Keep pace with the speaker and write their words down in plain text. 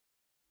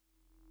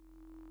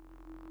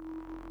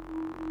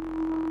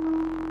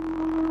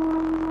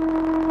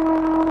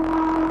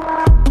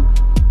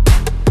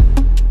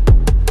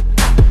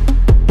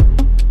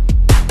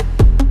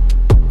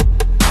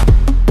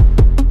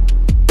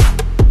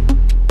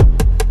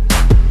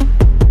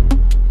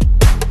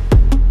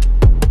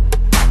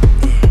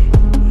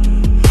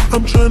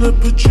tryna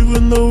put you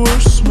in the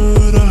worst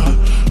mood.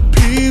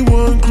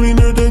 P1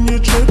 cleaner than your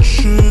church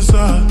shoes.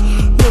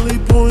 Nelly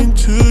point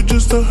 2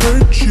 just to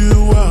hurt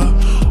you.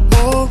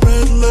 All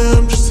red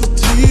lamb just to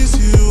tease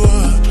you.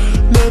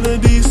 None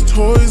of these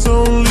toys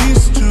on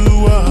lease to.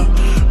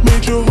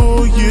 Made your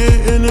whole year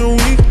in a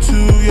week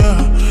too.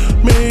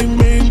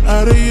 Main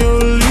out of your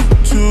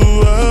league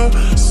too.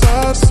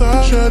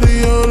 Side out of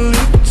your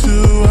league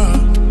too.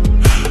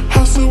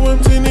 House so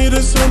empty, need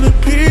a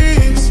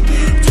centerpiece.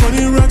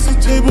 20 racks of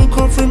table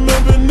come from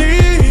ebony.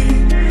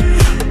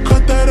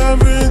 Cut that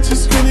ever into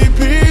skinny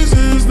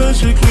pieces. Then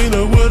she clean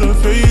up with her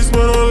face,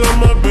 but I love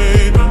my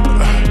baby.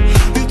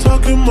 You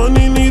talking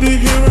money, need a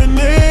hearing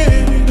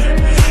aid.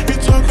 You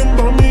talking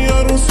about me,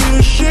 I don't see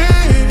a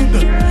shade.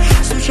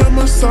 Switch on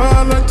my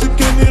side, like to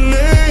get any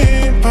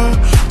lane.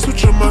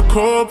 Switch on my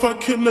corp, I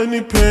kill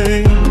any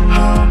pain.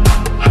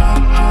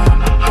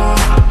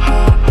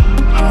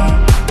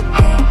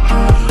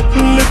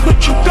 Look what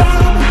you done.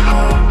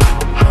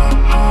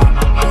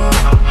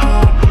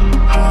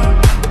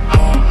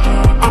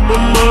 I'm a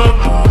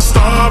mother,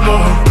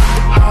 starboy.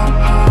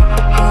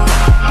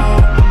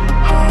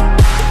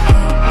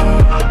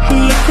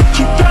 Look what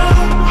you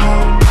done.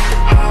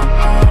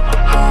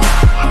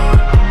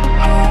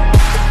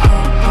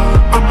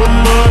 I'm a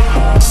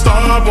mother,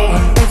 starboy.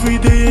 Every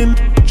day and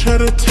try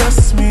to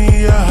test me,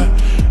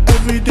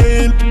 every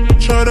day and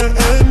try to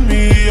end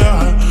me,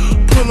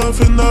 pull off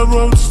in the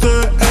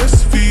roadster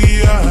SV,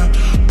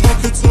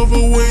 pockets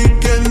overweight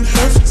getting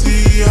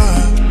hefty,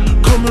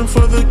 coming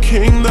for the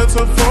king, that's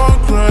a far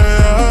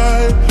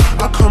cry.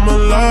 I come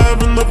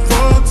alive in the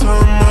fall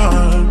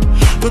time.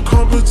 The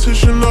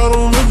competition, I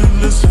don't really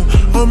listen.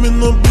 I'm in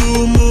the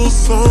blue moon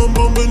song,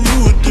 bumping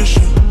new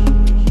edition.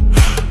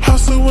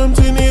 House so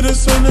empty, need a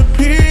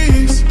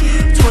centerpiece.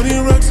 20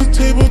 racks of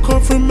table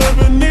come from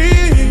ebony.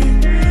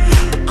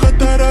 Cut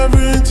that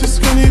ever into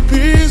skinny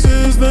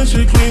pieces. Then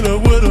she clean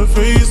up with her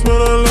face,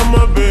 but I love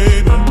my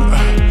baby.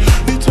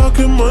 You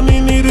talking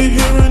money, need a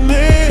hearing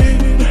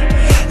aid.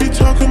 You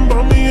talking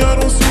about me, I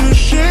don't see a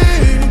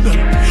shade.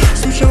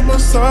 Switch on my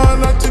side,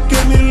 like to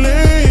get any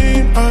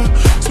lane.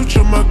 Switch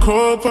on my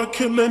corp, I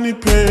kill any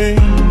pain.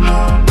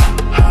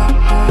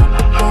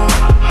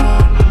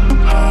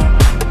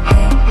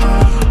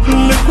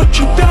 Look what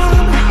you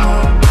done.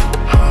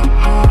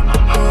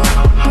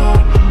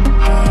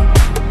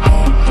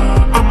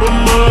 I'm a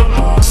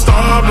mother,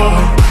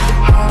 starboy.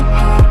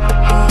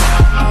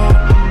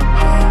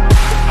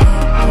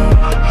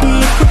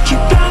 Look what you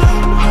done.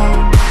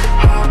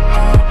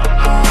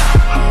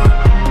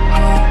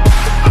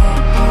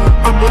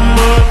 I'm a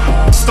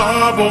mother,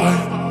 starboy.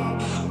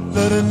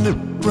 Letting it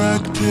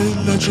bracket,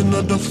 legend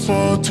of the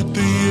fall. Took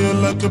the year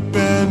like a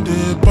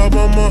bandit. Bought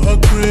mama a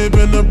crib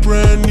and a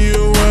brand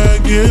new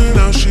wagon.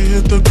 Now she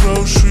hit the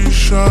grocery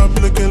shop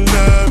looking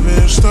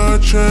lavish. Star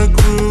Trek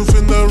roof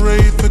in the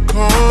Wraith the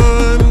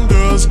Con.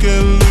 Girls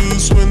get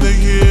loose when they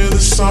hear the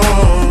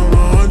song.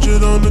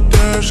 100 on the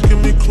dash, get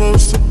me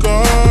close to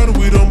God.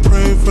 We don't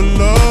pray for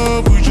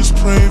love, we just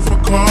pray for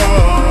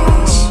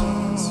cause.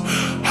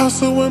 House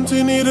so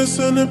empty, need a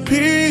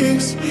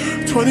centerpiece.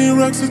 20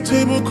 racks of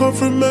table come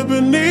from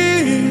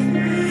ebony.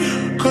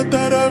 Cut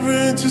that ever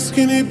into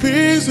skinny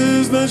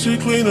pieces. Then she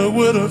clean up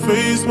with her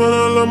face, man,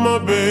 I love my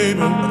baby.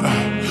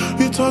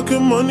 You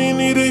talking money,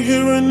 need a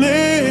hearing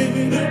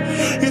aid.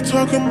 You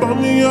talking about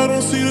me, I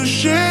don't see the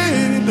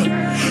shade.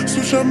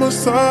 Switch on my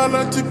side,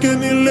 like to get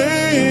any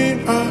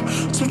lane.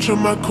 Switch on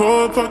my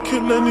corp, I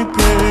kill any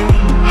pain.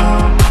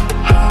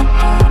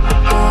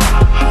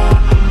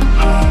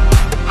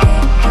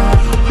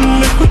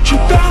 Look what you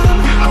done.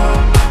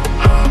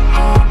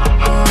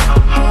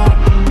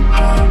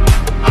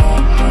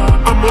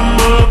 I'm a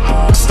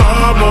mother,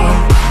 starboy.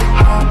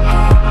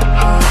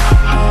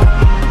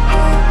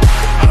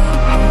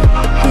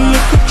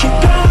 Look what you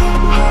done.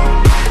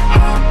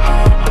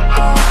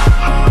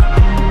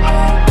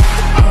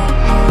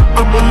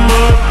 I'm a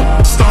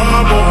mother,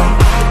 starboy.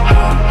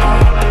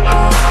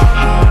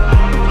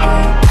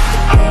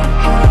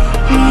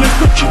 Look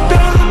what you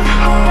done.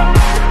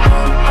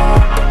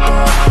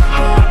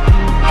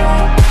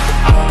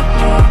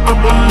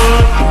 I'm a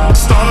mother,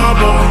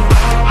 starboy.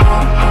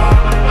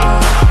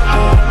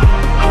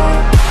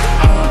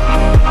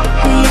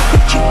 Look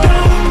what you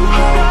done.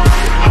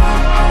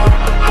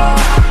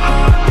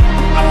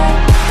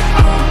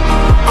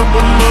 I'm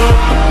a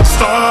mother,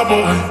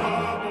 starboy.